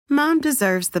Mom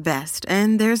deserves the best,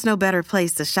 and there's no better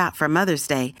place to shop for Mother's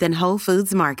Day than Whole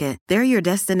Foods Market. They're your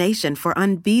destination for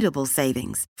unbeatable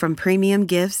savings, from premium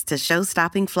gifts to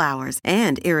show-stopping flowers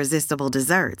and irresistible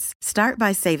desserts. Start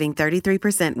by saving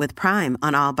 33% with Prime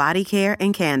on all body care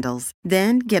and candles.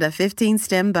 Then get a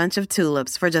 15-stem bunch of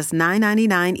tulips for just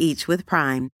 $9.99 each with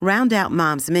Prime. Round out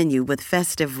Mom's menu with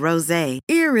festive rosé,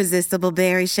 irresistible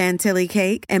berry chantilly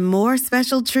cake, and more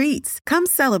special treats. Come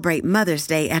celebrate Mother's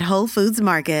Day at Whole Foods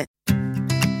Market.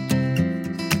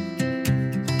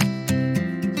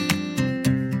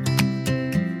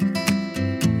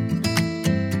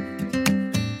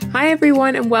 Hi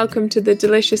everyone, and welcome to the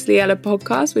Deliciously Ella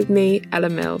podcast with me, Ella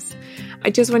Mills. I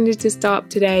just wanted to start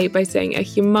today by saying a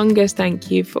humongous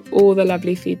thank you for all the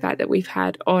lovely feedback that we've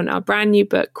had on our brand new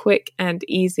book, Quick and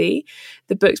Easy.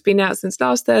 The book's been out since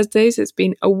last Thursday, so it's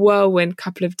been a whirlwind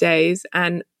couple of days,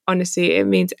 and honestly, it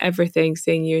means everything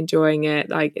seeing you enjoying it.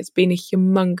 Like, it's been a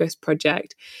humongous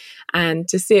project. And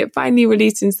to see it finally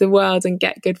released into the world and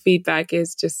get good feedback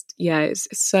is just, it's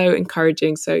so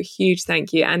encouraging. So huge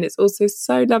thank you. And it's also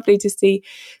so lovely to see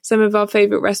some of our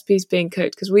favorite recipes being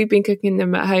cooked, because we've been cooking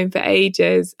them at home for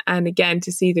ages. And again,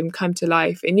 to see them come to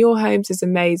life in your homes is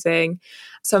amazing.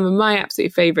 Some of my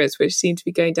absolute favorites, which seem to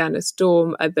be going down a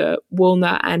storm, are the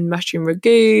walnut and mushroom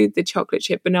ragu, the chocolate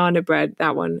chip banana bread.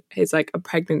 That one is like a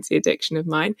pregnancy addiction of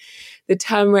mine. The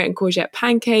turmeric and courgette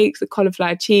pancakes, the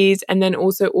cauliflower cheese, and then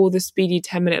also all the speedy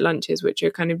 10-minute lunches, which are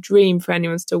kind of dream for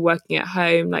anyone still working at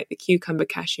home, like the cucumber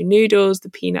cashew noodles, the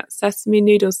peanut sesame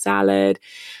noodle salad,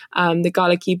 the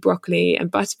garlicky broccoli and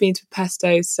butter beans with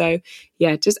pesto. So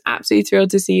yeah, just absolutely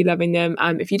thrilled to see you loving them.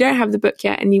 If you don't have the book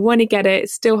yet and you want to get it,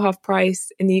 it's still half price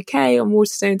in the UK on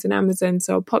Waterstones and Amazon.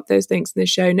 So I'll pop those links in the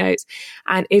show notes.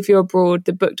 And if you're abroad,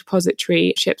 the Book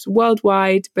Depository ships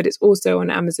worldwide, but it's also on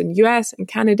Amazon US and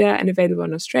Canada and available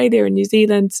in Australia and New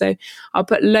Zealand. So I'll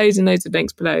put loads and loads of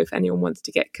links below if anyone wants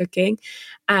to get cooking.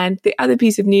 And the other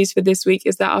piece of news for this week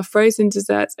is that our frozen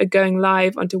desserts are going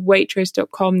live onto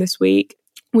Waitrose.com this week.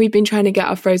 We've been trying to get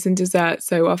our frozen desserts,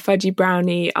 so our fudgy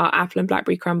brownie, our apple and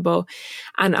blackberry crumble,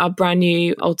 and our brand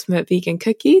new ultimate vegan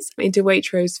cookies into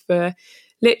Waitrose for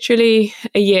literally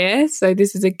a year. So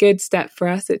this is a good step for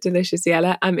us at Deliciously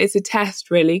Ella. It's a test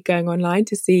really going online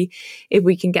to see if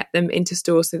we can get them into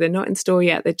store. So they're not in store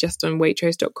yet. They're just on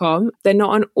Waitrose.com. They're not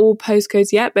on all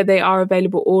postcodes yet, but they are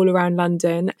available all around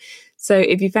London. So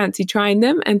if you fancy trying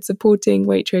them and supporting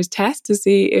Waitrose test to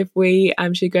see if we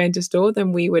should go into store,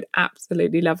 then we would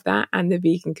absolutely love that. And the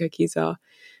vegan cookies are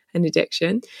an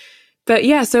addiction. But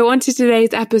yeah, so on to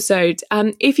today's episode.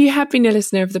 If you have been a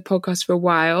listener of the podcast for a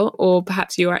while, or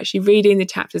perhaps you're actually reading the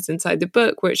chapters inside the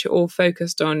book, which are all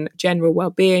focused on general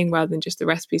well-being rather than just the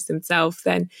recipes themselves,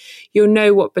 then you'll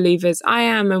know what believers I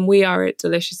am and we are at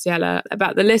Deliciously Ella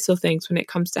about the little things when it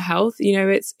comes to health. You know,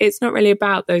 it's not really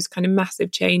about those kind of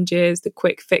massive changes, the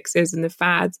quick fixes and the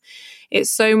fads.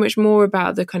 It's so much more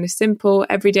about the kind of simple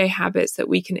everyday habits that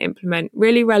we can implement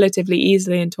really relatively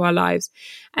easily into our lives,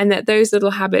 and that those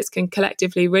little habits can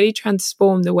collectively really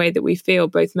transform the way that we feel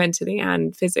both mentally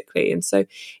and physically. And so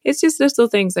it's just little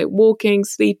things like walking,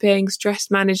 sleeping,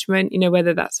 stress management, you know,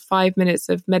 whether that's 5 minutes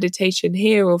of meditation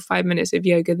here or 5 minutes of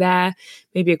yoga there,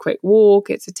 maybe a quick walk,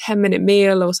 it's a 10-minute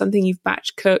meal or something you've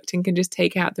batch cooked and can just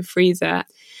take out the freezer.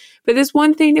 But there's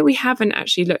one thing that we haven't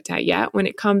actually looked at yet when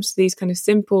it comes to these kind of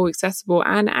simple, accessible,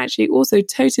 and actually also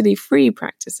totally free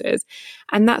practices,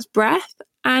 and that's breath.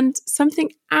 And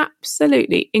something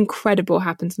absolutely incredible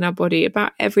happens in our body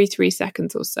about every 3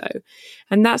 seconds or so.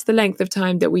 And that's the length of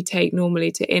time that we take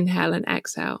normally to inhale and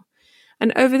exhale.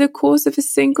 And over the course of a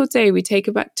single day, we take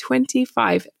about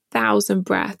 25,000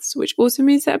 breaths, which also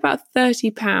means that about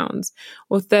 30 pounds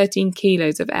or 13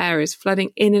 kilos of air is flooding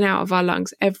in and out of our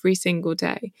lungs every single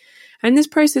day. And this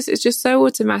process is just so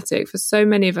automatic for so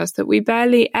many of us that we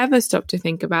barely ever stop to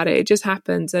think about it. It just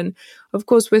happens. And of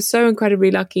course, we're so incredibly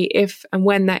lucky if and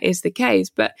when that is the case.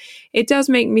 But it does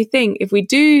make me think, if we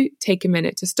do take a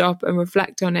minute to stop and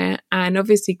reflect on it, and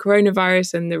obviously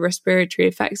coronavirus and the respiratory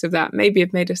effects of that maybe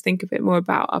have made us think a bit more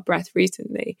about our breath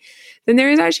recently, then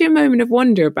there is actually a moment of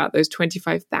wonder about those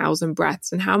 25,000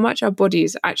 breaths and how much our body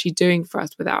is actually doing for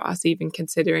us without us even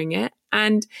considering it.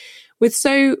 And with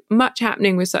so much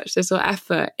happening with such little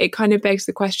effort, it kind of begs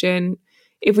the question,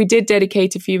 if we did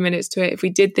dedicate a few minutes to it, if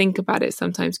we did think about it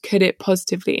sometimes, could it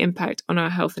positively impact on our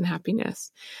health and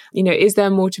happiness? You know, is there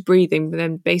more to breathing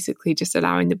than basically just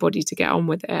allowing the body to get on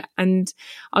with it? And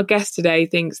our guest today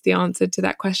thinks the answer to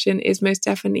that question is most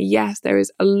definitely yes, there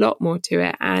is a lot more to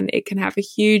it and it can have a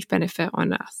huge benefit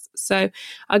on us. So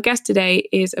our guest today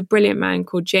is a brilliant man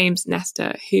called James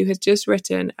Nestor, who has just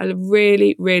written a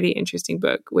really, really interesting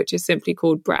book, which is simply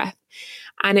called Breath.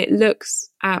 and it looks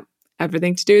at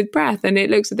everything to do with breath, and it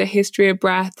looks at the history of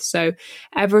breath. So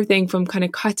everything from kind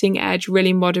of cutting edge,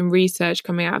 really modern research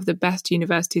coming out of the best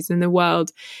universities in the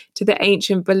world to the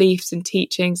ancient beliefs and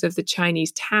teachings of the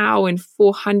Chinese Tao in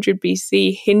 400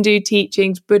 BC, Hindu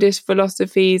teachings, Buddhist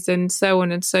philosophies, and so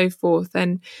on and so forth.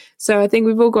 And so I think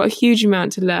we've all got a huge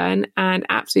amount to learn, and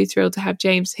absolutely thrilled to have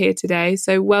James here today.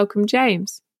 So welcome,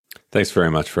 James. Thanks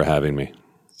very much for having me.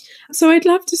 So I'd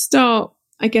love to start,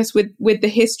 I guess, with the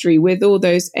history, with all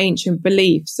those ancient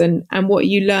beliefs and what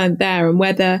you learned there, and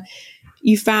whether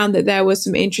you found that there were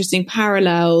some interesting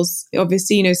parallels.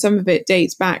 Obviously, some of it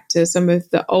dates back to some of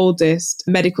the oldest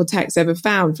medical texts ever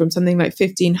found from something like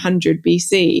 1500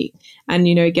 BC. And,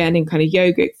 again, in kind of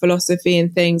yogic philosophy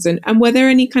and things. And were there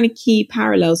any kind of key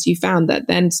parallels you found that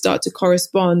then start to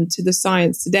correspond to the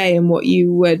science today and what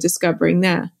you were discovering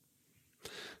there?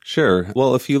 Sure.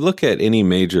 Well, if you look at any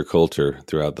major culture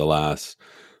throughout the last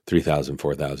 3,000,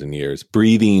 4,000 years,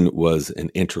 breathing was an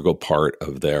integral part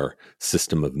of their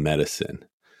system of medicine.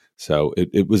 So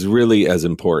it was really as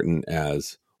important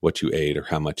as what you ate or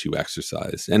how much you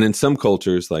exercised. And in some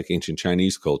cultures, like ancient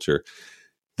Chinese culture,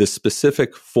 the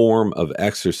specific form of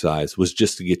exercise was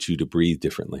just to get you to breathe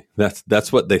differently.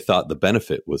 That's what they thought the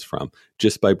benefit was from,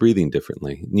 just by breathing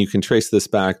differently. And you can trace this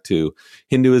back to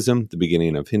Hinduism, the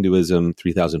beginning of Hinduism,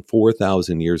 3,000,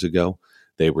 4,000 years ago.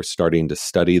 They were starting to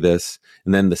study this.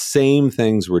 And then the same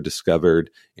things were discovered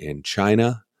in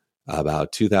China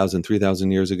about 2,000,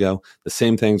 3,000 years ago. The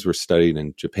same things were studied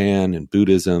in Japan and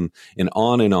Buddhism and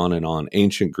on and on and on,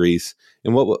 ancient Greece.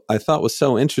 And what I thought was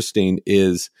so interesting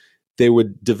is they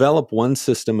would develop one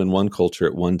system in one culture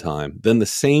at one time. Then the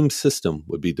same system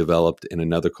would be developed in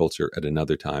another culture at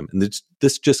another time. And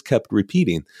this just kept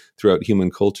repeating throughout human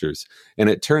cultures. And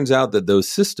it turns out that those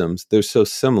systems, they're so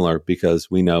similar because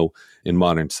we know in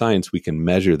modern science, we can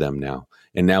measure them now.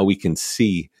 And now we can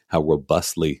see how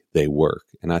robustly they work.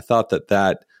 And I thought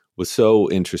that was so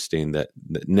interesting that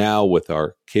now with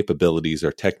our capabilities,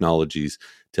 our technologies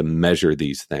to measure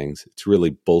these things, it's really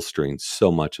bolstering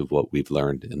so much of what we've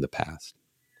learned in the past.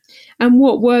 And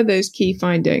what were those key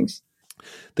findings?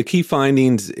 The key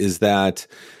findings is that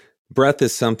breath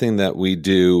is something that we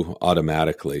do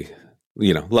automatically.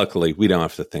 Luckily, we don't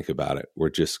have to think about it. We're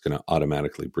just going to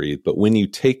automatically breathe. But when you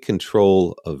take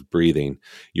control of breathing,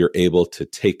 you're able to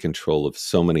take control of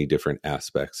so many different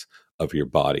aspects of your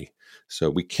body. So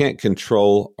we can't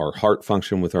control our heart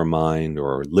function with our mind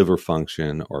or our liver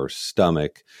function or our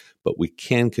stomach, but we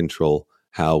can control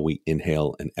how we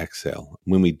inhale and exhale.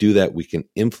 When we do that, we can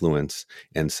influence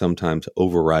and sometimes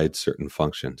override certain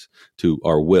functions to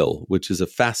our will, which is a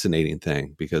fascinating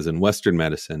thing because in Western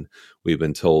medicine, we've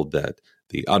been told that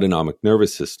the autonomic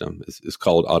nervous system is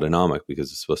called autonomic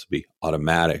because it's supposed to be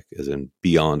automatic, as in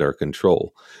beyond our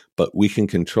control, but we can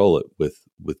control it with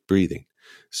breathing.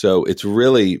 So it's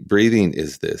really, breathing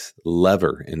is this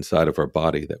lever inside of our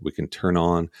body that we can turn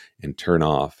on and turn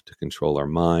off to control our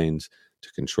minds,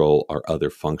 to control our other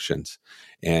functions.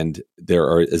 And there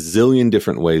are a zillion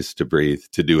different ways to breathe,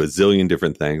 to do a zillion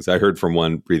different things. I heard from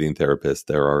one breathing therapist,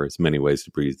 there are as many ways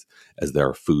to breathe as there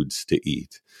are foods to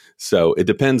eat. So it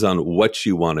depends on what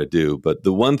you want to do. But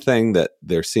the one thing that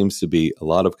there seems to be a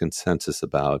lot of consensus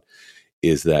about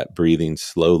is that breathing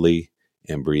slowly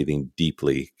and breathing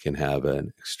deeply can have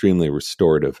an extremely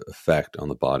restorative effect on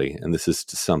the body. And this is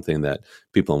something that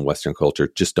people in Western culture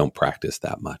just don't practice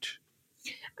that much.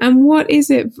 And what is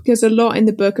it? Because a lot in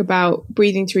the book about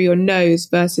breathing through your nose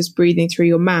versus breathing through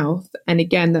your mouth. And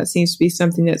again, that seems to be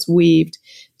something that's weaved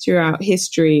throughout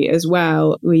history as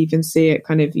well. We even see it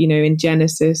kind of, in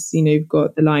Genesis, you've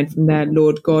got the line from there,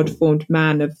 Lord God formed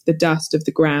man of the dust of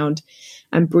the ground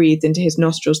and breathed into his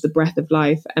nostrils the breath of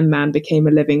life, and man became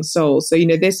a living soul. So,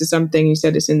 this is something, you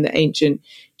said it's in the ancient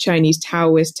Chinese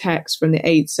Taoist text from the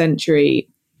 8th century.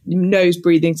 Nose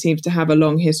breathing seems to have a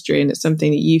long history, and it's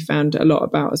something that you found a lot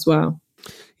about as well.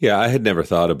 Yeah, I had never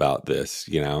thought about this,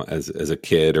 as a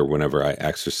kid or whenever I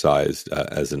exercised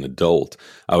as an adult,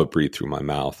 I would breathe through my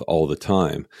mouth all the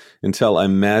time until I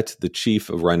met the chief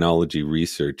of rhinology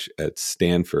research at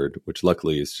Stanford, which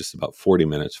luckily is just about 40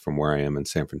 minutes from where I am in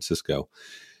San Francisco.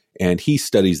 And he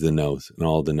studies the nose and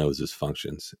all the nose's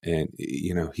functions. And,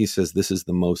 he says this is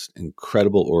the most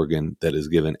incredible organ that is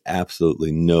given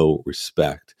absolutely no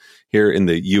respect. Here in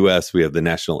the U.S., we have the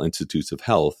National Institutes of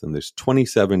Health, and there's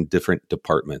 27 different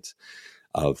departments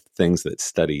of things that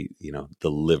study, the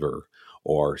liver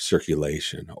or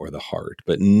circulation or the heart.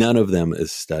 But none of them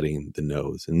is studying the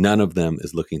nose, and none of them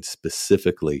is looking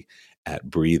specifically at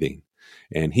breathing.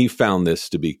 And he found this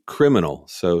to be criminal.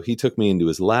 So he took me into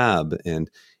his lab,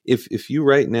 and if you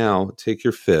right now take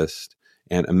your fist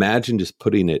And imagine just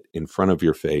putting it in front of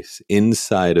your face,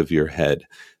 inside of your head.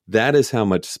 That is how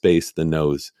much space the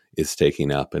nose is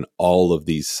taking up, and all of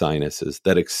these sinuses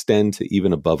that extend to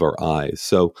even above our eyes.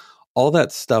 So all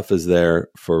that stuff is there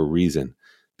for a reason,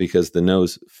 because the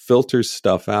nose filters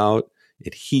stuff out,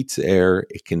 it heats air,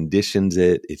 it conditions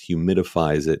it, it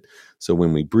humidifies it. So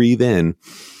when we breathe in,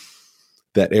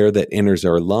 that air that enters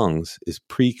our lungs is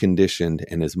preconditioned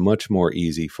and is much more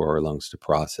easy for our lungs to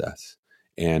process.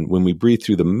 And when we breathe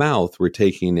through the mouth, we're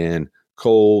taking in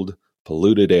cold,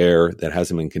 polluted air that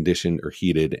hasn't been conditioned or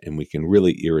heated, and we can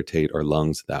really irritate our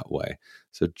lungs that way.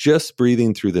 So just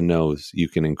breathing through the nose, you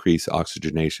can increase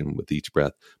oxygenation with each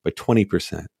breath by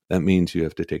 20%. That means you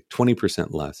have to take 20%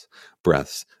 less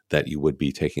breaths that you would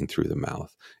be taking through the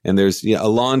mouth. And there's a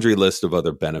laundry list of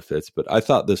other benefits, but I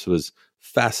thought this was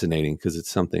fascinating because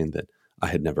it's something that I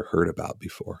had never heard about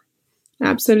before.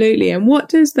 Absolutely. And what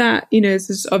does that, this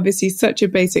is obviously such a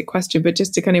basic question, but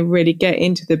just to kind of really get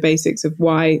into the basics of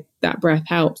why that breath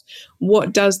helps,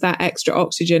 what does that extra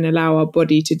oxygen allow our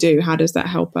body to do? How does that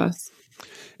help us?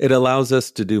 It allows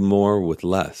us to do more with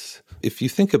less. If you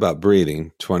think about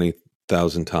breathing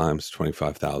 20,000 times,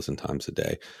 25,000 times a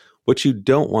day, what you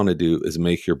don't want to do is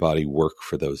make your body work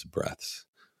for those breaths,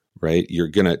 right? You're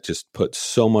going to just put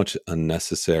so much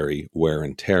unnecessary wear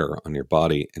and tear on your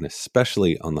body, and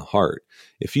especially on the heart.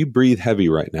 If you breathe heavy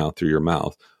right now through your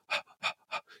mouth,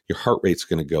 your heart rate's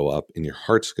going to go up and your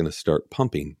heart's going to start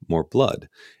pumping more blood,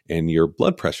 and your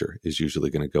blood pressure is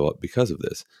usually going to go up because of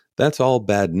this. That's all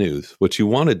bad news. What you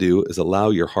want to do is allow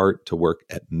your heart to work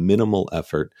at minimal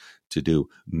effort to do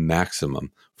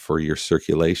maximum for your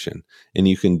circulation. And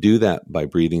you can do that by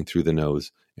breathing through the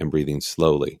nose and breathing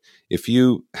slowly. If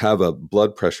you have a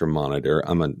blood pressure monitor,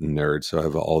 I'm a nerd, so I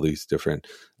have all these different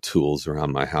tools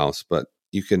around my house, but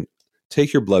you can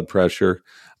take your blood pressure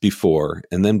before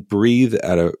and then breathe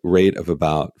at a rate of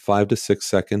about 5 to 6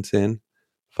 seconds in,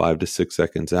 5 to 6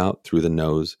 seconds out through the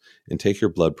nose, and take your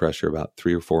blood pressure about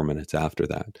 3 or 4 minutes after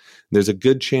that. There's a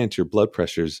good chance your blood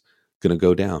pressure's going to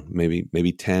go down,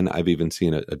 maybe 10. I've even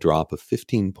seen a drop of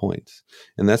 15 points.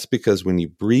 And that's because when you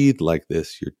breathe like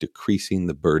this, you're decreasing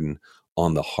the burden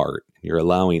on the heart. You're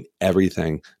allowing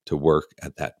everything to work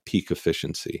at that peak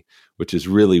efficiency, which is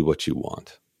really what you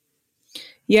want.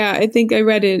 Yeah, I think I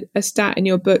read a stat in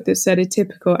your book that said a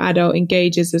typical adult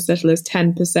engages as little as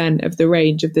 10% of the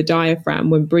range of the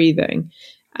diaphragm when breathing,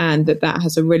 and that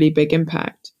has a really big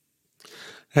impact.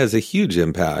 Has a huge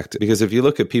impact, because if you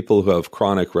look at people who have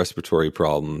chronic respiratory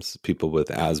problems, people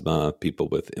with asthma, people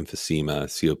with emphysema,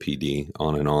 COPD,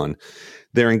 on,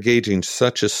 they're engaging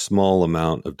such a small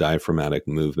amount of diaphragmatic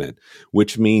movement,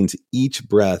 which means each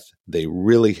breath, they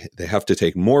have to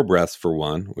take more breaths for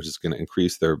one, which is going to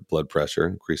increase their blood pressure,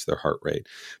 increase their heart rate.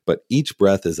 But each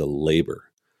breath is a labor.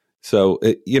 So,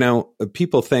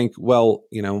 people think, well,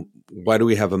 why do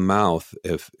we have a mouth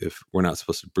if we're not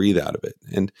supposed to breathe out of it?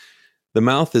 And the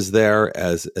mouth is there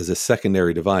as a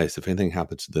secondary device. If anything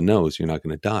happens to the nose, you're not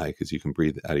going to die because you can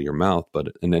breathe out of your mouth.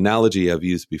 But an analogy I've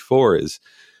used before is,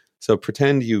 so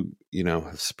pretend you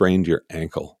have sprained your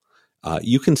ankle.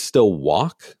 You can still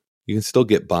walk, you can still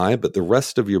get by, but the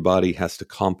rest of your body has to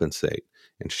compensate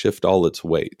and shift all its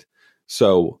weight.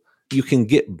 So you can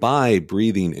get by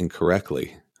breathing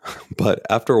incorrectly, but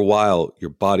after a while, your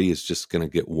body is just going to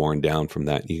get worn down from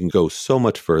that. You can go so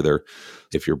much further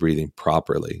if you're breathing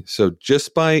properly. So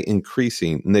just by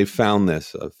increasing, and they found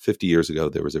this 50 years ago,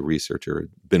 there was a researcher who had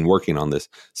been working on this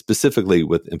specifically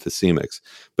with emphysemics,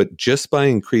 but just by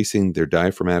increasing their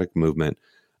diaphragmatic movement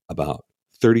about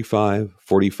 35,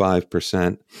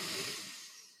 45%,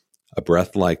 a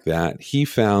breath like that, he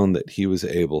found that he was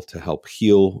able to help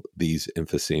heal these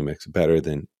emphysemics better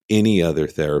than any other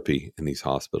therapy in these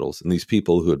hospitals. And these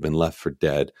people who had been left for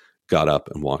dead got up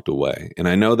and walked away. And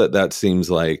I know that seems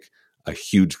like a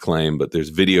huge claim, but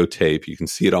there's videotape. You can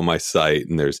see it on my site,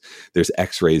 and there's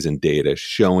x-rays and data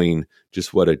showing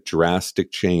just what a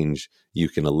drastic change you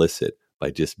can elicit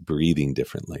by just breathing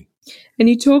differently. And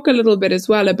you talk a little bit as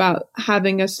well about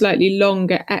having a slightly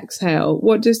longer exhale.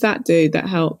 What does that do that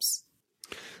helps?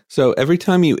 So every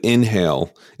time you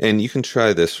inhale, and you can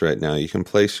try this right now, you can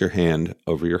place your hand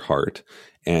over your heart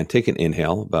and take an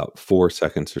inhale, about 4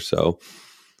 seconds or so.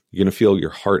 You're going to feel your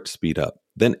heart speed up.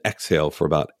 Then exhale for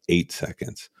about 8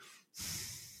 seconds.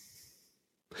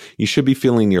 You should be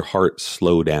feeling your heart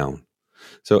slow down.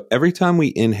 So every time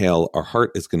we inhale, our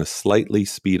heart is going to slightly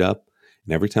speed up.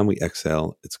 And every time we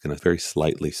exhale, it's going to very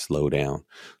slightly slow down.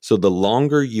 So the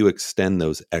longer you extend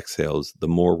those exhales, the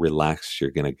more relaxed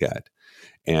you're going to get.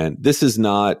 And this is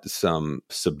not some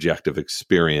subjective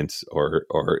experience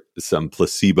or some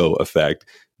placebo effect.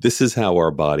 This is how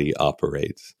our body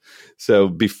operates. So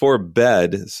before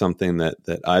bed, something that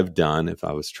I've done if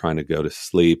I was trying to go to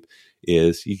sleep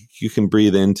is you can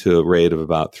breathe into a rate of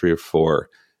about 3 or 4,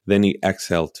 then you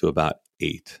exhale to about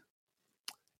 8.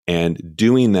 And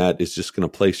doing that is just going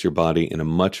to place your body in a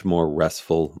much more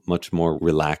restful, much more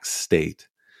relaxed state.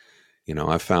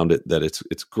 I found that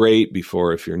it's great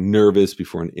before, if you're nervous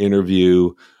before an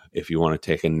interview, if you want to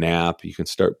take a nap, you can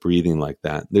start breathing like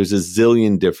that. There's a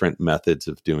zillion different methods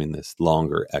of doing this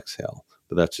longer exhale,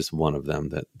 but that's just one of them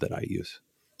that I use.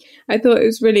 I thought it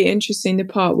was really interesting, the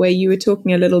part where you were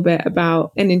talking a little bit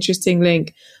about an interesting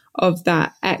link of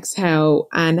that exhale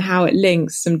and how it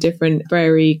links some different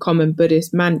very common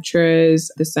Buddhist mantras,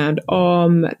 the sound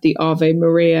Om, the Ave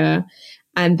Maria,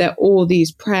 and that all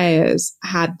these prayers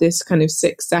had this kind of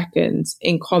 6 seconds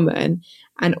in common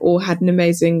and all had an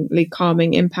amazingly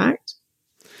calming impact.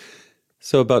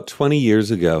 So about 20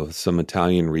 years ago, some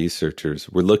Italian researchers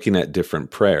were looking at different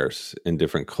prayers in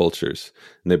different cultures.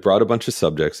 And they brought a bunch of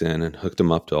subjects in and hooked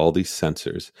them up to all these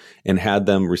sensors and had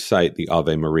them recite the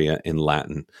Ave Maria in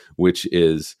Latin, which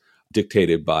is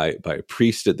dictated by a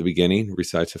priest at the beginning,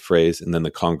 recites a phrase, and then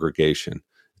the congregation.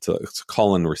 It's a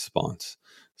call and response.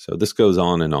 So this goes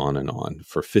on and on and on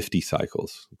for 50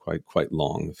 cycles, quite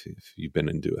long if you've been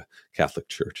into a Catholic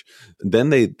church.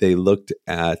 Then they looked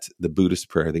at the Buddhist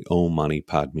prayer, the Om Mani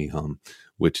Padme Hum,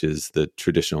 which is the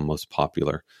traditional, most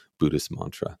popular Buddhist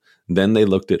mantra. Then they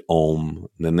looked at Om,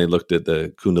 then they looked at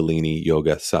the Kundalini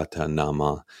Yoga Sata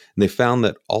Nama, and they found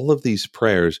that all of these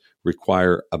prayers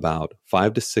require about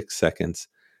 5 to 6 seconds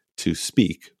to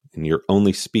speak, and you're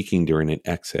only speaking during an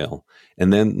exhale.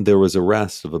 And then there was a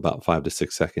rest of about 5 to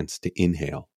 6 seconds to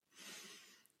inhale.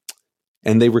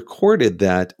 And they recorded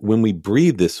that when we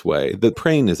breathe this way, the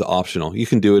praying is optional. You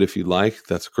can do it if you like,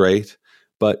 that's great.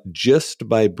 But just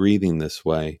by breathing this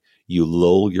way, you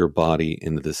lull your body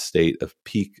into the state of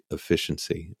peak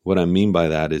efficiency. What I mean by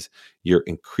that is you're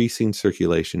increasing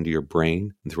circulation to your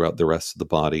brain and throughout the rest of the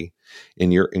body,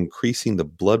 and you're increasing the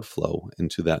blood flow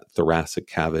into that thoracic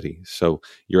cavity. So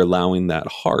you're allowing that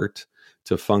heart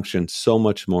to function so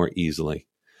much more easily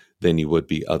than you would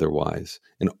be otherwise.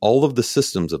 And all of the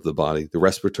systems of the body, the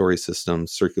respiratory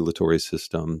systems, circulatory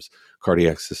systems,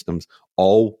 cardiac systems,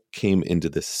 all came into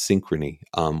this synchrony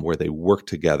where they work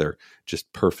together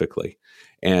just perfectly.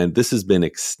 And this has been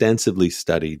extensively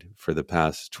studied for the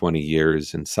past 20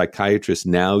 years. And psychiatrists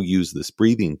now use this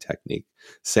breathing technique,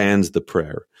 sans the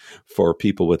prayer, for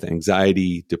people with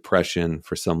anxiety, depression,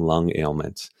 for some lung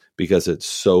ailments, because it's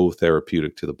so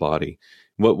therapeutic to the body.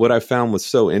 What I found was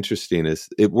so interesting is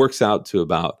it works out to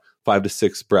about 5 to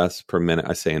 6 breaths per minute.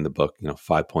 I say in the book,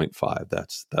 5.5.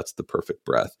 That's the perfect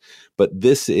breath. But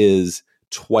this is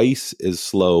twice as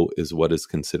slow as what is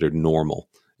considered normal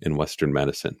in Western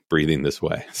medicine, breathing this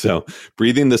way. So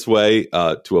breathing this way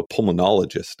to a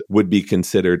pulmonologist would be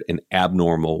considered an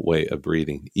abnormal way of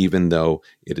breathing, even though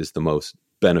it is the most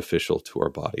beneficial to our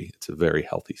body. It's a very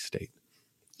healthy state.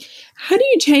 How do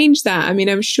you change that? I mean,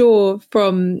 I'm sure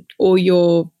from all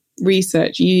your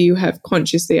research, you have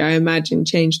consciously, I imagine,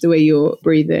 changed the way you're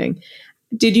breathing.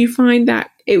 Did you find that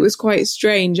it was quite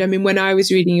strange? I mean, when I was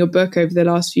reading your book over the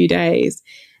last few days,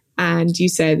 and you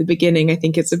say at the beginning,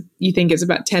 you think it's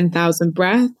about 10,000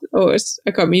 breaths, or I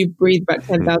can't remember, you breathe about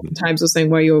 10,000 times or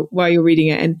something while you're reading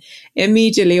it. And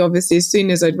immediately, obviously, as soon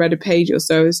as I'd read a page or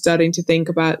so, I was starting to think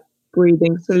about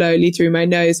breathing slowly through my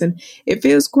nose, and it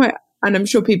feels quite. And I'm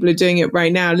sure people are doing it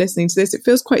right now listening to this. It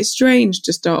feels quite strange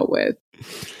to start with.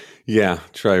 Yeah,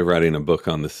 try writing a book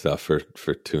on this stuff for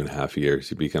 2.5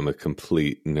 years. You become a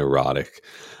complete neurotic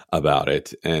about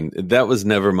it. And that was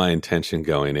never my intention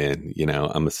going in.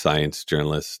 I'm a science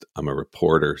journalist. I'm a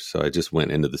reporter. So I just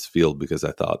went into this field because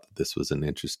I thought that this was an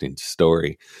interesting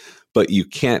story. But you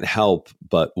can't help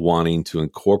but wanting to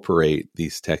incorporate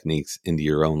these techniques into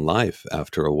your own life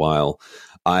after a while.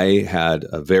 I had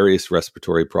various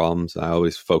respiratory problems. I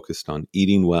always focused on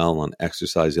eating well, on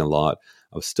exercising a lot.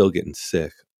 I was still getting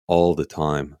sick all the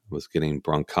time. I was getting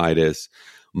bronchitis,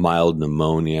 mild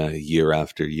pneumonia year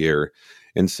after year.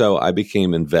 And so I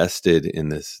became invested in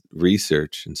this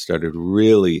research and started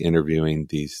really interviewing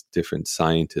these different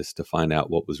scientists to find out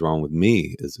what was wrong with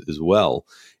me as well.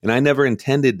 And I never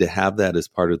intended to have that as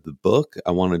part of the book.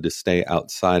 I wanted to stay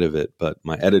outside of it, but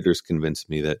my editors convinced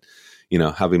me that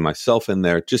having myself in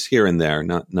there, just here and there,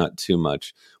 not too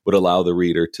much, would allow the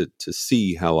reader to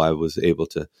see how I was able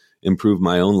to improve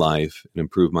my own life and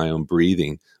improve my own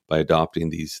breathing by adopting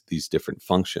these different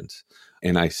functions.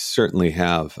 And I certainly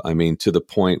have. I mean, to the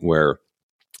point where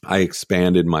I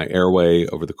expanded my airway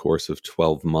over the course of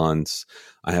 12 months.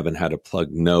 I haven't had a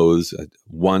plugged nose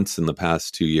once in the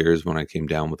past 2 years when I came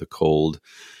down with a cold.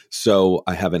 So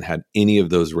I haven't had any of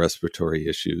those respiratory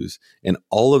issues. And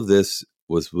all of this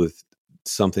was with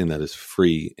something that is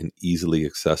free and easily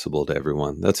accessible to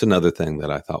everyone. That's another thing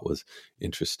that I thought was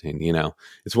interesting.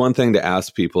 It's one thing to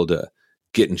ask people to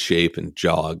get in shape and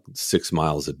jog 6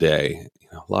 miles a day.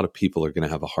 A lot of people are going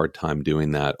to have a hard time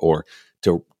doing that, or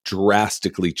to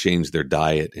drastically change their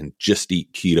diet and just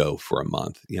eat keto for a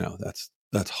month.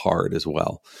 That's hard as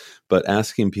well. But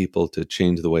asking people to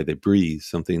change the way they breathe,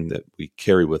 something that we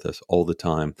carry with us all the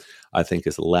time, I think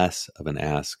is less of an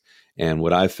ask. And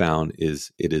what I've found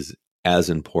is it is as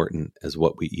important as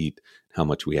what we eat, how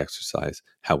much we exercise,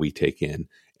 how we take in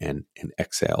and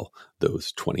exhale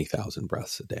those 20,000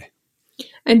 breaths a day.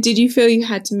 And did you feel you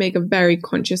had to make a very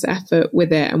conscious effort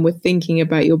with it and were thinking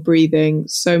about your breathing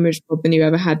so much more than you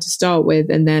ever had to start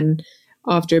with? And then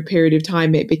after a period of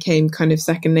time, it became kind of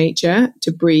second nature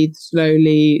to breathe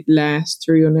slowly, less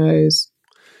through your nose?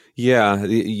 Yeah,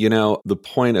 the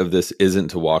point of this isn't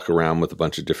to walk around with a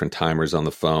bunch of different timers on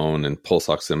the phone and pulse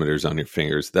oximeters on your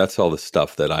fingers. That's all the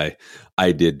stuff that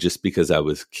I did just because I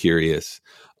was curious.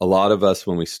 A lot of us,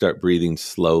 when we start breathing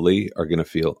slowly, are going to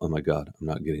feel, oh my God, I'm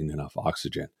not getting enough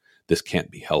oxygen. This can't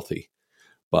be healthy.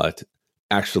 But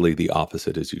actually, the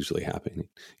opposite is usually happening.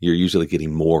 You're usually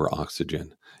getting more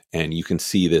oxygen. And you can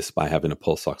see this by having a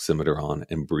pulse oximeter on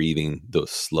and breathing those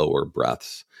slower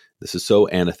breaths. This is so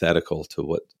antithetical to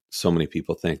what so many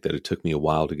people think that it took me a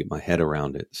while to get my head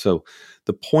around it. So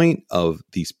the point of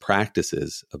these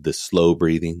practices of this slow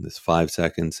breathing, this 5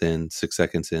 seconds in, 6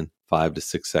 seconds in, 5 to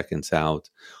 6 seconds out,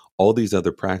 all these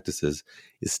other practices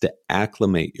is to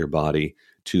acclimate your body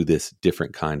to this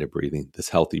different kind of breathing, this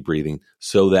healthy breathing,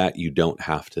 so that you don't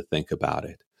have to think about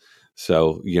it.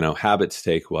 So, habits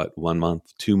take 1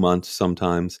 month, 2 months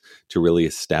sometimes to really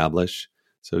establish.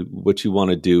 So what you want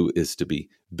to do is to be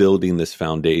building this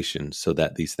foundation so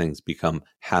that these things become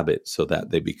habits, so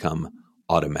that they become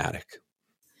automatic.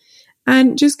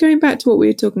 And just going back to what we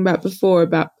were talking about before,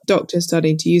 about doctors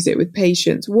starting to use it with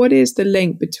patients, what is the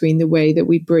link between the way that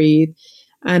we breathe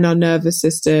and our nervous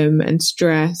system and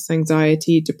stress,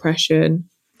 anxiety, depression?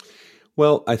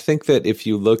 Well, I think that if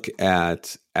you look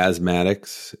at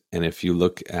asthmatics and if you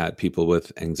look at people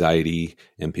with anxiety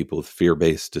and people with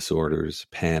fear-based disorders,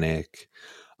 panic,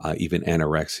 even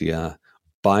anorexia,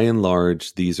 by and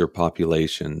large, these are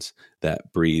populations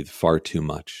that breathe far too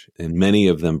much. And many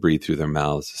of them breathe through their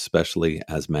mouths, especially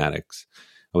asthmatics.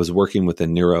 I was working with a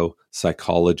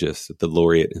neuropsychologist at the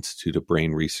Laureate Institute of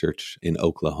Brain Research in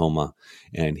Oklahoma,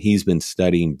 and he's been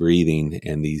studying breathing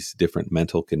and these different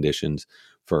mental conditions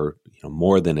for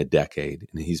more than a decade,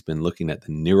 and he's been looking at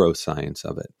the neuroscience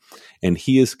of it. And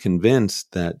he is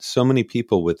convinced that so many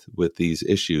people with these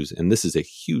issues, and this is a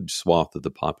huge swath of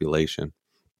the population,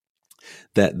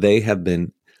 that they have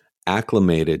been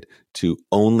acclimated to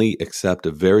only accept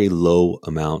a very low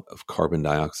amount of carbon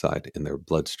dioxide in their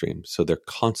bloodstream. So they're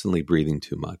constantly breathing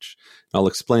too much. I'll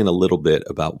explain a little bit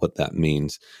about what that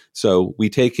means. So we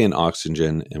take in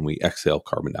oxygen and we exhale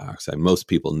carbon dioxide. Most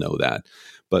people know that.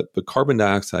 But carbon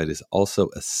dioxide is also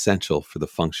essential for the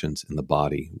functions in the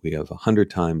body. We have 100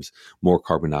 times more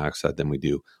carbon dioxide than we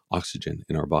do oxygen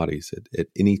in our bodies at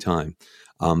any time.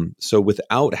 So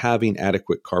without having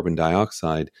adequate carbon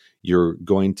dioxide, you're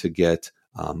going to get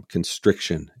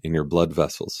constriction in your blood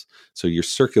vessels. So your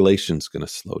circulation is going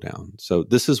to slow down. So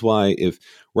this is why if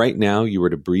right now you were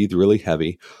to breathe really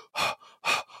heavy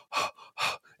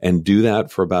and do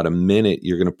that for about a minute,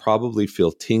 you're going to probably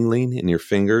feel tingling in your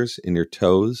fingers, in your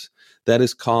toes. That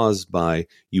is caused by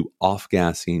you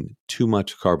off-gassing too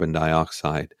much carbon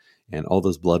dioxide, and all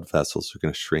those blood vessels are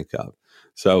going to shrink up.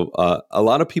 So a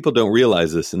lot of people don't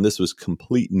realize this, and this was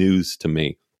complete news to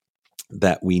me,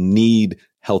 that we need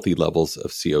healthy levels of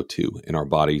CO2 in our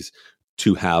bodies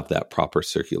to have that proper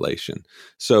circulation.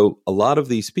 So a lot of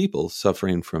these people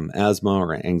suffering from asthma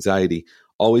or anxiety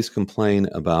always complain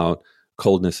about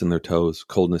coldness in their toes,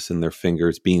 coldness in their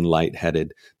fingers, being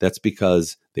lightheaded. That's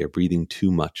because they're breathing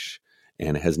too much.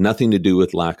 And it has nothing to do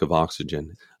with lack of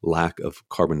oxygen. Lack of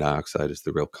carbon dioxide is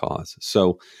the real cause.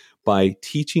 So by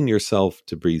teaching yourself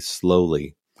to breathe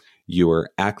slowly, you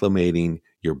are acclimating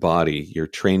your body, you're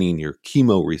training your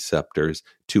chemoreceptors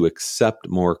to accept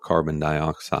more carbon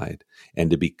dioxide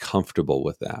and to be comfortable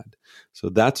with that. So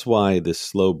that's why this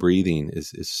slow breathing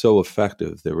is so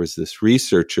effective. There was this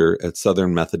researcher at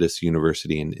Southern Methodist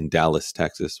University in Dallas,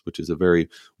 Texas, which is a very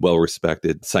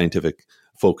well-respected scientific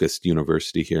focused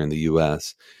university here in the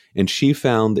US. And she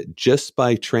found that just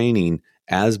by training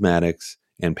asthmatics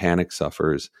and panic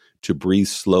sufferers to breathe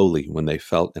slowly when they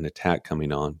felt an attack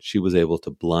coming on, she was able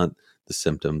to blunt the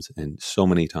symptoms and so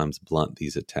many times blunt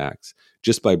these attacks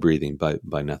just by breathing,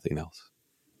 by nothing else.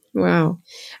 Wow.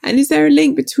 And is there a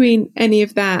link between any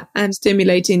of that and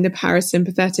stimulating the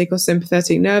parasympathetic or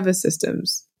sympathetic nervous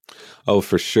systems? Oh,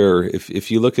 for sure.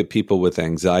 If you look at people with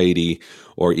anxiety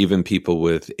or even people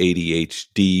with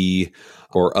ADHD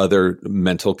or other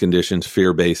mental conditions,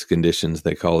 fear-based conditions,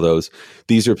 they call those,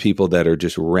 these are people that are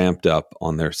just ramped up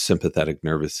on their sympathetic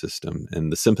nervous system.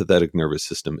 And the sympathetic nervous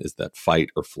system is that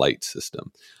fight or flight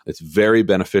system. It's very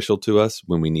beneficial to us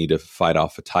when we need to fight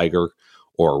off a tiger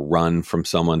or run from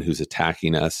someone who's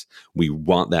attacking us. We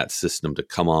want that system to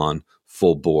come on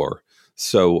full bore.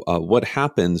 So what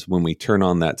happens when we turn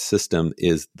on that system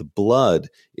is the blood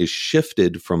is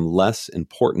shifted from less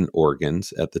important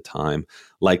organs at the time,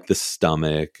 like the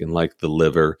stomach and like the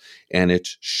liver, and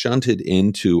it's shunted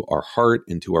into our heart,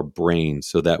 into our brain,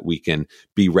 so that we can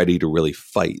be ready to really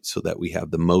fight, so that we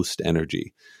have the most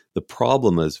energy. The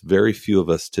problem is very few of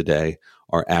us today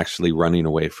are actually running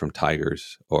away from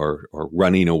tigers or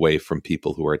running away from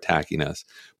people who are attacking us,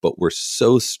 but we're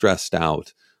so stressed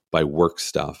out by work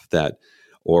stuff that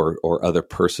or other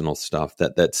personal stuff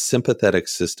that sympathetic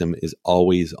system is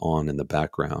always on in the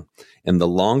background. And the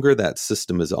longer that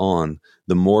system is on,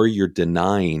 the more you're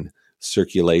denying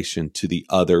circulation to the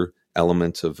other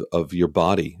elements of your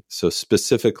body. So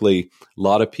specifically, a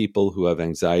lot of people who have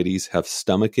anxieties have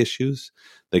stomach issues.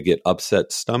 They get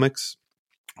upset stomachs,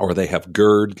 or they have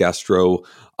GERD,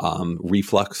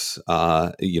 reflux,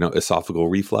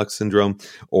 esophageal reflux syndrome,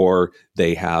 or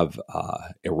they have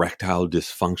erectile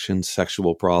dysfunction,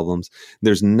 sexual problems.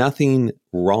 There's nothing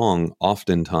wrong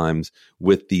oftentimes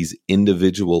with these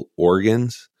individual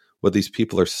organs. What these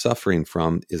people are suffering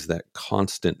from is that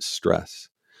constant stress.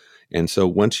 And so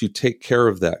once you take care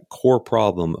of that core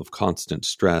problem of constant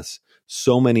stress,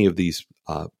 so many of these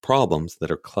problems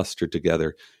that are clustered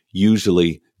together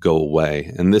usually go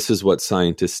away. And this is what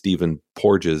scientist Stephen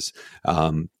Porges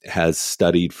has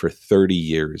studied for 30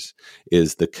 years,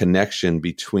 is the connection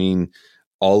between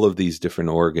all of these different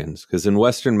organs. Because in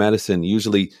Western medicine,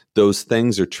 usually those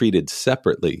things are treated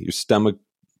separately. Your stomach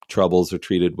troubles are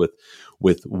treated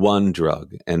with one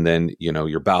drug, and then,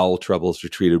 your bowel troubles are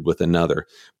treated with another.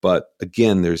 But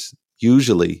again, there's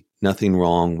usually nothing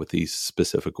wrong with these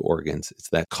specific organs. It's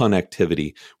that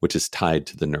connectivity which is tied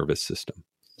to the nervous system.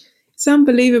 It's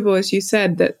unbelievable, as you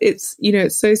said, that it's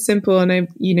so simple. And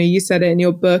you said it in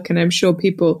your book, and I'm sure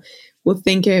people will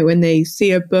think it when they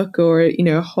see a book or,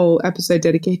 a whole episode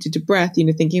dedicated to breath,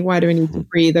 thinking, why do I need to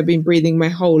breathe? I've been breathing my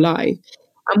whole life.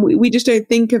 And we just don't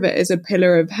think of it as a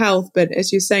pillar of health. But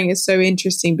as you're saying, it's so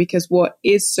interesting because what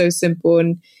is so simple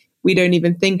and we don't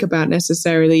even think about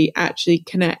necessarily actually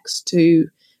connects to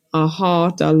our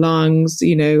heart, our lungs,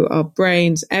 our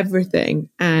brains, everything.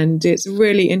 And it's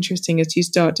really interesting as you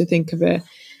start to think of it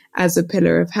as a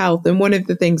pillar of health. And one of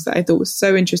the things that I thought was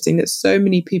so interesting that so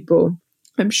many people,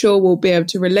 I'm sure, will be able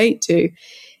to relate to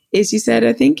is, you said,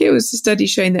 I think it was a study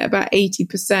showing that about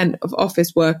 80% of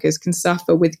office workers can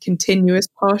suffer with continuous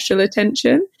partial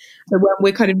attention. So when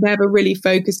we're kind of never really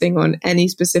focusing on any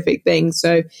specific thing.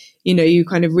 So, you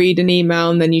kind of read an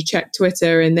email and then you check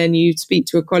Twitter and then you speak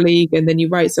to a colleague and then you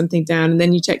write something down and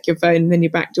then you check your phone and then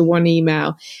you're back to one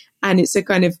email. And it's a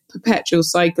kind of perpetual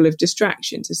cycle of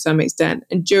distraction to some extent.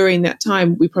 And during that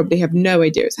time, we probably have no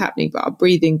idea it's happening, but our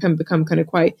breathing can become kind of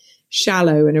quite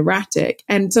shallow and erratic.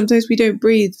 And sometimes we don't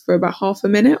breathe for about half a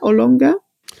minute or longer.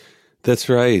 That's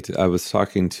right. I was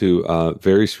talking to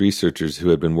various researchers who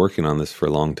had been working on this for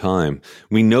a long time.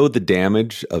 We know the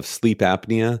damage of sleep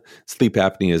apnea. Sleep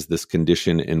apnea is this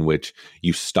condition in which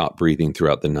you stop breathing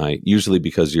throughout the night, usually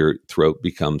because your throat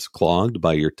becomes clogged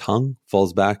by your tongue,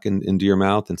 falls back into your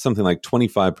mouth. And something like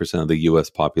 25% of the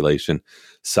U.S. population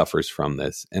suffers from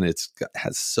this. And it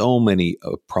has so many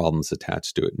problems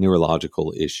attached to it,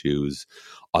 neurological issues,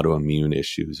 autoimmune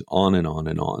issues, on and on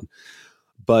and on.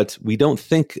 But we don't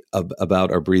think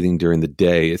about our breathing during the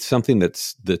day. It's something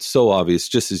that's so obvious,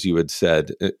 just as you had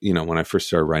said. When I first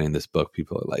started writing this book,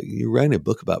 people are like, "You're writing a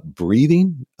book about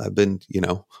breathing?" I've been,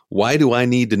 why do I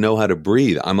need to know how to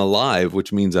breathe? I'm alive,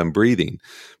 which means I'm breathing.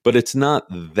 But it's not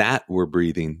that we're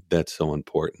breathing that's so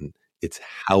important. It's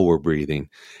how we're breathing.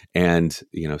 And,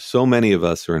 so many of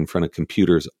us are in front of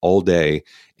computers all day.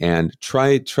 And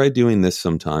try doing this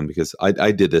sometime, because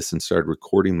I did this and started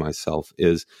recording myself,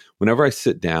 is whenever I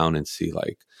sit down and see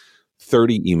like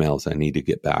 30 emails I need to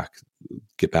get back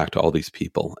to all these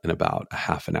people in about a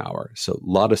half an hour. So a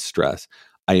lot of stress.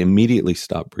 I immediately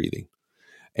stop breathing.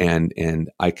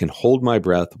 And I can hold my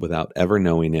breath without ever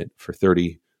knowing it for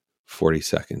 30, 40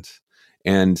 seconds.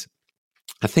 And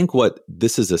I think what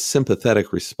this is a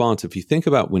sympathetic response. If you think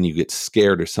about when you get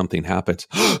scared or something happens,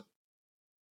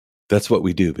 that's what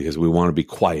we do because we want to be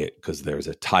quiet because there's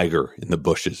a tiger in the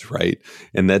bushes, right?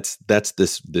 And that's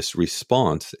this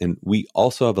response. And we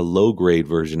also have a low grade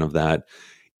version of that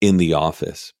in the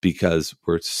office because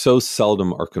we're so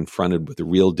seldom are confronted with the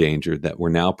real danger that we're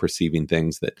now perceiving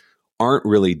things that aren't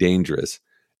really dangerous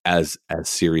as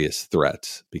serious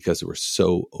threats because we're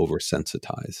so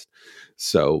oversensitized.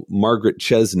 So Margaret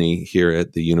Chesney here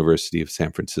at the University of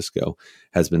San Francisco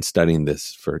has been studying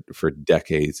this for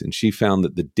decades, and she found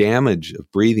that the damage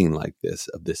of breathing like this,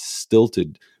 of this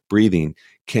stilted breathing,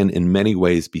 can in many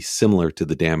ways be similar to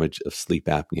the damage of sleep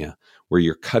apnea, where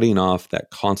you're cutting off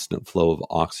that constant flow of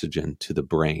oxygen to the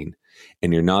brain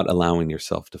and you're not allowing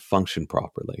yourself to function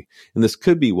properly. And this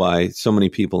could be why so many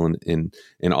people in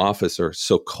office are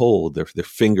so cold. Their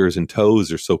fingers and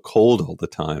toes are so cold all the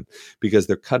time because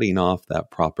they're cutting off that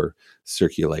proper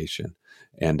circulation.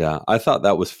 And I thought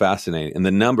that was fascinating. And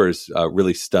the numbers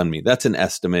really stunned me. That's an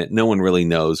estimate. No one really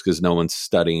knows because no one's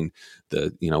studying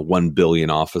the 1 billion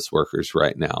office workers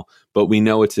right now. But we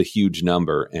know it's a huge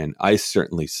number. And I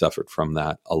certainly suffered from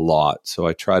that a lot. So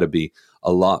I try to be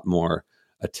a lot more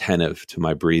attentive to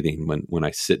my breathing when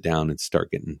I sit down and start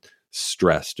getting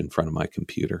stressed in front of my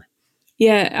computer.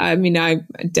 Yeah, I mean, I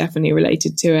definitely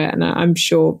related to it, and I'm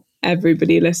sure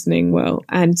everybody listening will.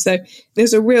 And so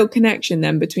there's a real connection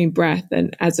then between breath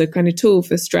and as a kind of tool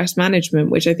for stress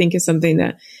management, which I think is something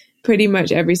that pretty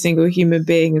much every single human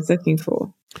being is looking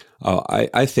for. Oh,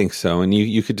 I think so. And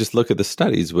you could just look at the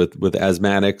studies with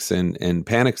asthmatics and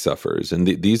panic sufferers. And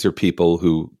these are people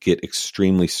who get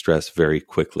extremely stressed very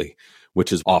quickly,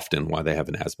 which is often why they have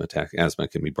an asthma attack. Asthma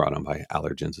can be brought on by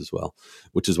allergens as well,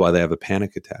 which is why they have a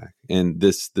panic attack. And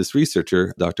this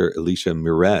researcher, Dr. Alicia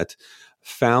Miret,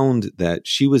 found that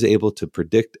she was able to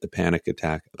predict a panic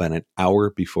attack about an hour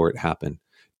before it happened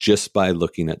just by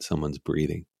looking at someone's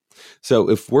breathing. So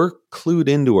if we're clued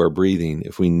into our breathing,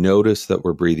 if we notice that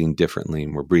we're breathing differently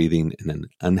and we're breathing in an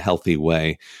unhealthy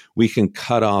way, we can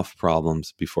cut off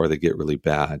problems before they get really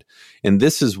bad. And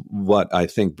this is what I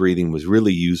think breathing was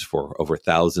really used for over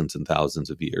thousands and thousands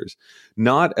of years,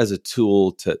 not as a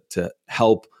tool to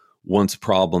help once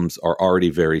problems are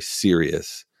already very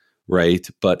serious, right?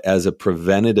 But as a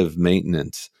preventative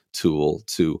maintenance tool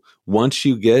to, once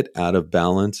you get out of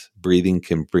balance, breathing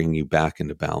can bring you back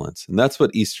into balance. And that's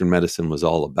what Eastern medicine was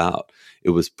all about. It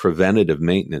was preventative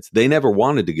maintenance. They never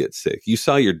wanted to get sick. You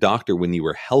saw your doctor when you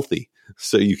were healthy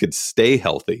so you could stay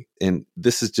healthy. And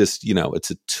this is just,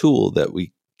 it's a tool that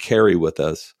we carry with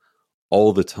us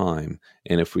all the time.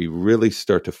 And if we really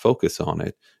start to focus on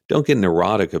it, don't get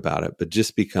neurotic about it, but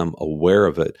just become aware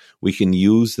of it, we can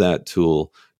use that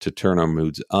tool to turn our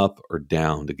moods up or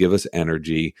down, to give us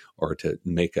energy or to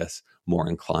make us more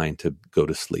inclined to go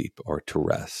to sleep or to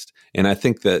rest. And I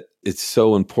think that it's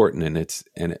so important,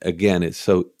 and again, it's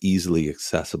so easily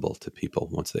accessible to people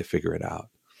once they figure it out.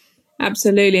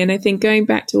 Absolutely. And I think going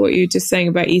back to what you were just saying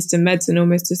about Eastern medicine,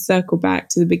 almost to circle back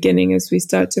to the beginning as we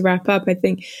start to wrap up, I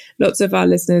think lots of our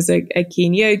listeners are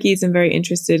keen yogis and very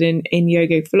interested in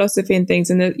yogic philosophy and things.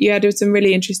 And you had some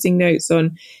really interesting notes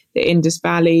on the Indus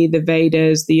Valley, the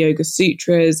Vedas, the Yoga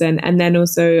Sutras, and then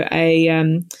also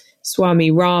a Swami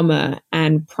Rama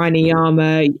and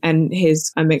pranayama and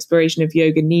his exploration of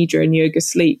yoga nidra and yoga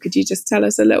sleep. Could you just tell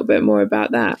us a little bit more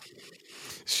about that?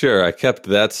 Sure. I kept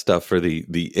that stuff for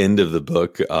the end of the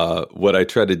book. What I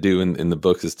try to do in the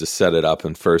book is to set it up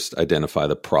and first identify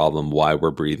the problem, why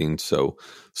we're breathing so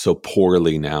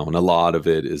poorly now. And a lot of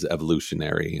it is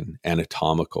evolutionary and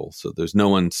anatomical. So there's no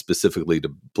one specifically to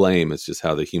blame. It's just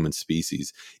how the human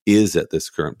species is at this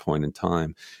current point in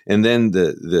time. And then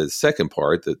the second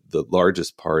part, the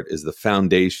largest part, is the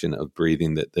foundation of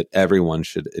breathing that everyone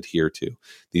should adhere to.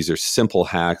 These are simple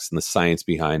hacks and the science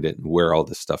behind it and where all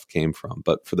this stuff came from.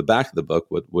 But for the back of the book,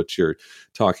 what you're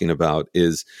talking about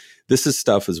is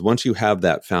once you have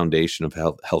that foundation of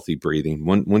healthy breathing,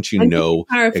 once you know.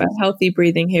 Clarify healthy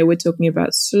breathing here, we're talking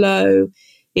about slow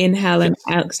inhale and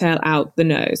exhale out the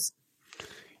nose.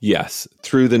 Yes,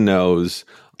 through the nose.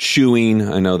 Chewing,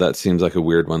 I know that seems like a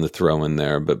weird one to throw in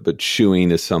there, but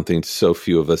chewing is something so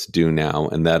few of us do now,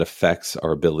 and that affects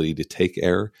our ability to take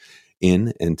air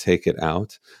in and take it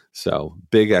out. So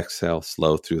big exhale,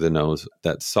 slow through the nose,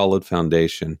 that solid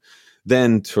foundation.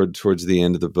 Then towards the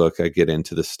end of the book, I get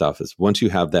into the stuff is once you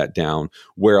have that down,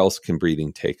 where else can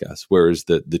breathing take us? Where is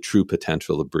the true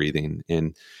potential of breathing?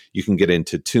 And you can get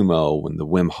into Tumo and the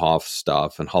Wim Hof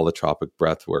stuff and holotropic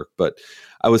breath work. But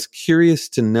I was curious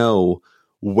to know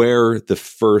where the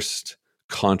first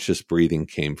conscious breathing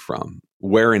came from.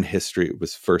 where in history it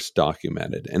was first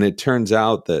documented. And it turns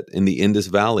out that in the Indus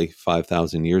Valley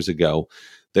 5,000 years ago,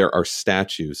 there are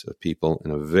statues of people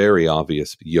in a very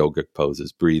obvious yogic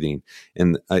poses, breathing.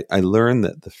 And I learned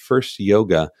that the first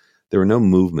yoga, there were no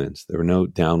movements, there were no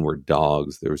downward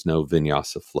dogs, there was no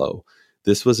vinyasa flow.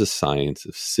 This was a science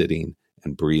of sitting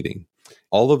and breathing.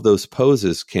 All of those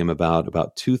poses came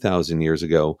about 2,000 years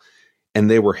ago, and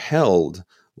they were held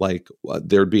like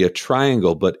there'd be a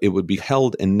triangle, but it would be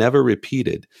held and never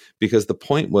repeated, because the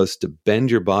point was to bend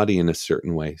your body in a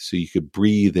certain way so you could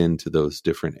breathe into those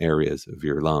different areas of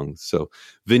your lungs. So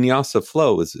vinyasa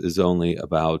flow is only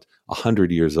about 100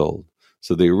 years old.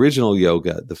 So the original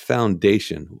yoga, the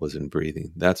foundation was in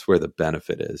breathing. That's where the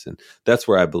benefit is. And that's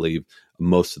where I believe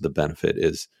most of the benefit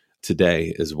is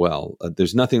today as well.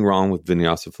 There's nothing wrong with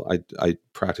vinyasa flow. I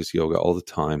practice yoga all the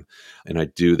time and I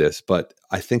do this, but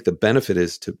I think the benefit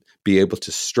is to be able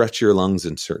to stretch your lungs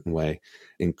in a certain way,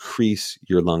 increase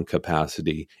your lung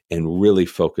capacity, and really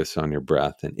focus on your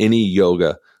breath. And any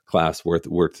yoga class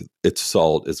worth its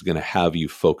salt is going to have you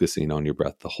focusing on your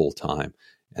breath the whole time.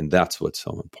 And that's what's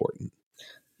so important.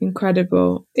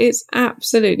 Incredible. It's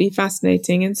absolutely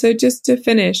fascinating. And so just to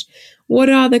finish, what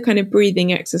are the kind of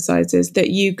breathing exercises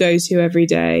that you go to every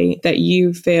day that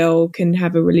you feel can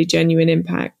have a really genuine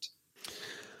impact?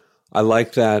 I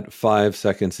like that 5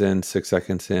 seconds in, 6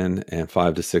 seconds in, and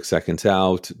 5 to 6 seconds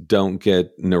out. Don't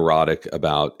get neurotic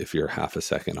about if you're half a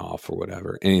second off or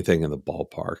whatever. Anything in the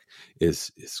ballpark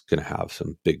is going to have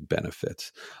some big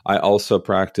benefits. I also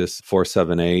practice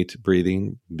 4-7-8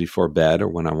 breathing before bed or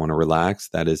when I want to relax.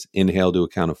 That is, inhale to a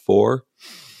count of 4,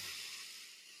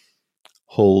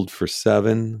 hold for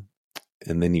 7,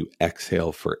 and then you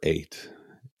exhale for 8.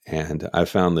 And I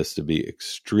found this to be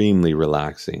extremely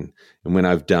relaxing. And when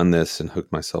I've done this and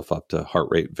hooked myself up to heart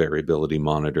rate variability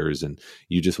monitors, and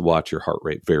you just watch your heart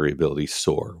rate variability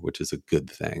soar, which is a good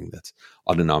thing. That's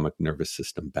autonomic nervous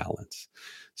system balance.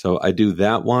 So I do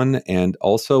that one. And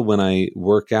also when I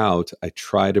work out, I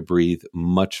try to breathe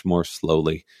much more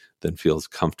slowly than feels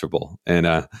comfortable. And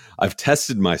I've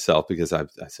tested myself because I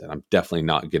said I'm definitely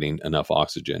not getting enough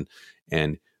oxygen.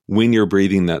 And when you're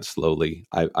breathing that slowly,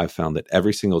 I found that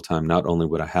every single time, not only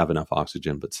would I have enough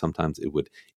oxygen, but sometimes it would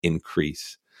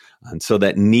increase. And so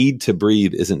that need to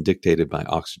breathe isn't dictated by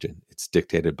oxygen. It's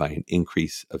dictated by an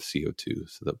increase of CO2.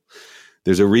 So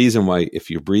there's a reason why if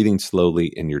you're breathing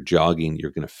slowly and you're jogging,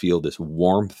 you're going to feel this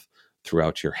warmth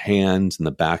throughout your hands and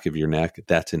the back of your neck.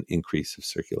 That's an increase of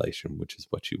circulation, which is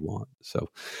what you want. So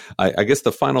I guess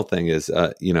the final thing is,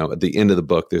 at the end of the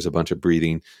book, there's a bunch of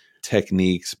breathing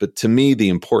techniques. But to me, the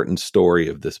important story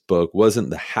of this book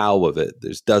wasn't the how of it.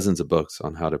 There's dozens of books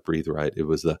on how to breathe right. It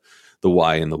was the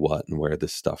why and the what and where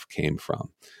this stuff came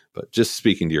from. But just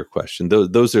speaking to your question,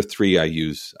 those are 3 I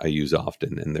use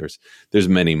often, and there's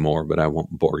many more, but I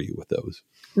won't bore you with those.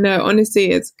 No,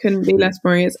 honestly, it couldn't be less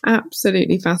boring. It's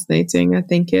absolutely fascinating. I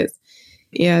think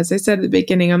as I said at the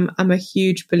beginning, I'm a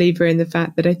huge believer in the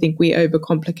fact that I think we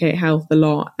overcomplicate health a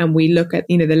lot, and we look at,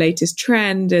 the latest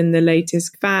trend and the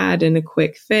latest fad and a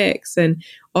quick fix. And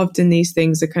often these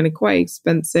things are kind of quite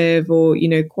expensive or,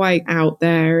 quite out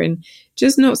there, and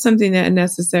just not something that are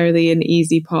necessarily an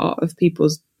easy part of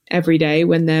people's every day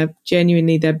when they're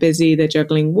busy, they're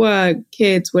juggling work,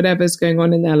 kids, whatever's going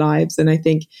on in their lives. And I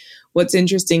think what's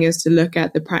interesting is to look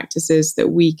at the practices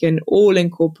that we can all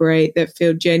incorporate that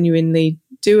feel genuinely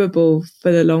doable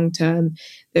for the long term,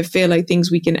 that feel like things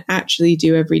we can actually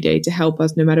do every day to help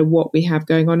us no matter what we have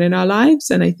going on in our lives.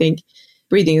 And I think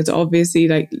breathing is obviously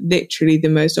literally the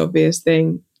most obvious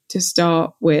thing to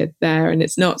start with there. And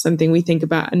it's not something we think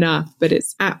about enough, but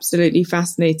it's absolutely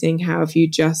fascinating how if you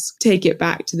just take it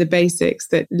back to the basics,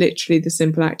 that literally the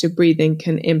simple act of breathing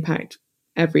can impact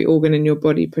every organ in your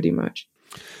body pretty much.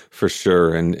 For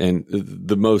sure. And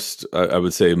the most, I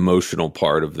would say, emotional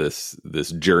part of this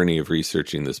journey of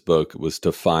researching this book was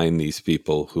to find these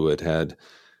people who had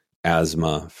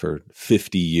asthma for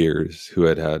 50 years, who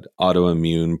had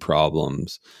autoimmune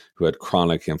problems, who had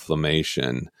chronic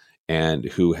inflammation, and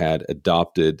who had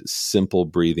adopted simple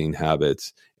breathing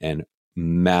habits and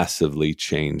massively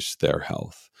changed their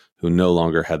health, who no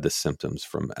longer had the symptoms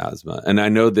from asthma. And I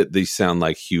know that these sound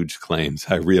like huge claims.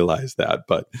 I realize that,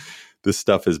 but this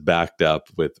stuff is backed up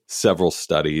with several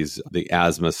studies. The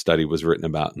asthma study was written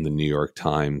about in the New York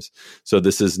Times. So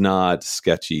this is not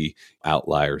sketchy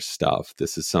outlier stuff.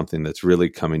 This is something that's really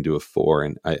coming to a fore.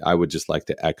 And I would just like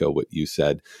to echo what you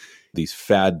said. these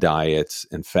fad diets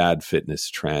and fad fitness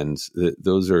trends,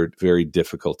 those are very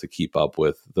difficult to keep up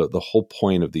with. The whole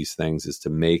point of these things is to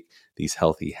make these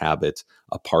healthy habits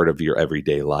a part of your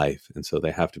everyday life. And so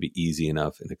they have to be easy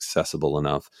enough and accessible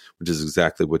enough, which is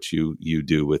exactly what you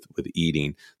do with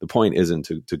eating. The point isn't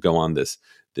to go on this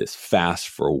fast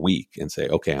for a week and say,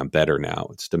 okay, I'm better now.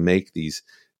 It's to make these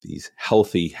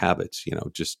healthy habits,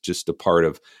 just a part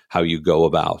of how you go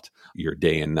about your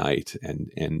day and night,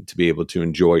 and to be able to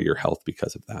enjoy your health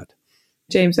because of that.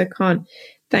 James, I can't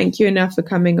thank you enough for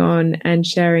coming on and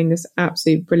sharing this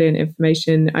absolutely brilliant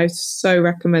information. I so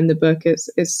recommend the book. It's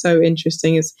so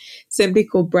interesting. It's simply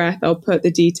called Breath. I'll put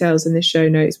the details in the show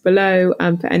notes below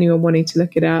for anyone wanting to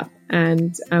look it up.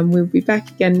 And we'll be back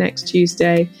again next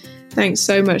Tuesday. Thanks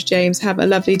so much, James. Have a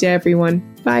lovely day, everyone.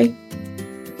 Bye.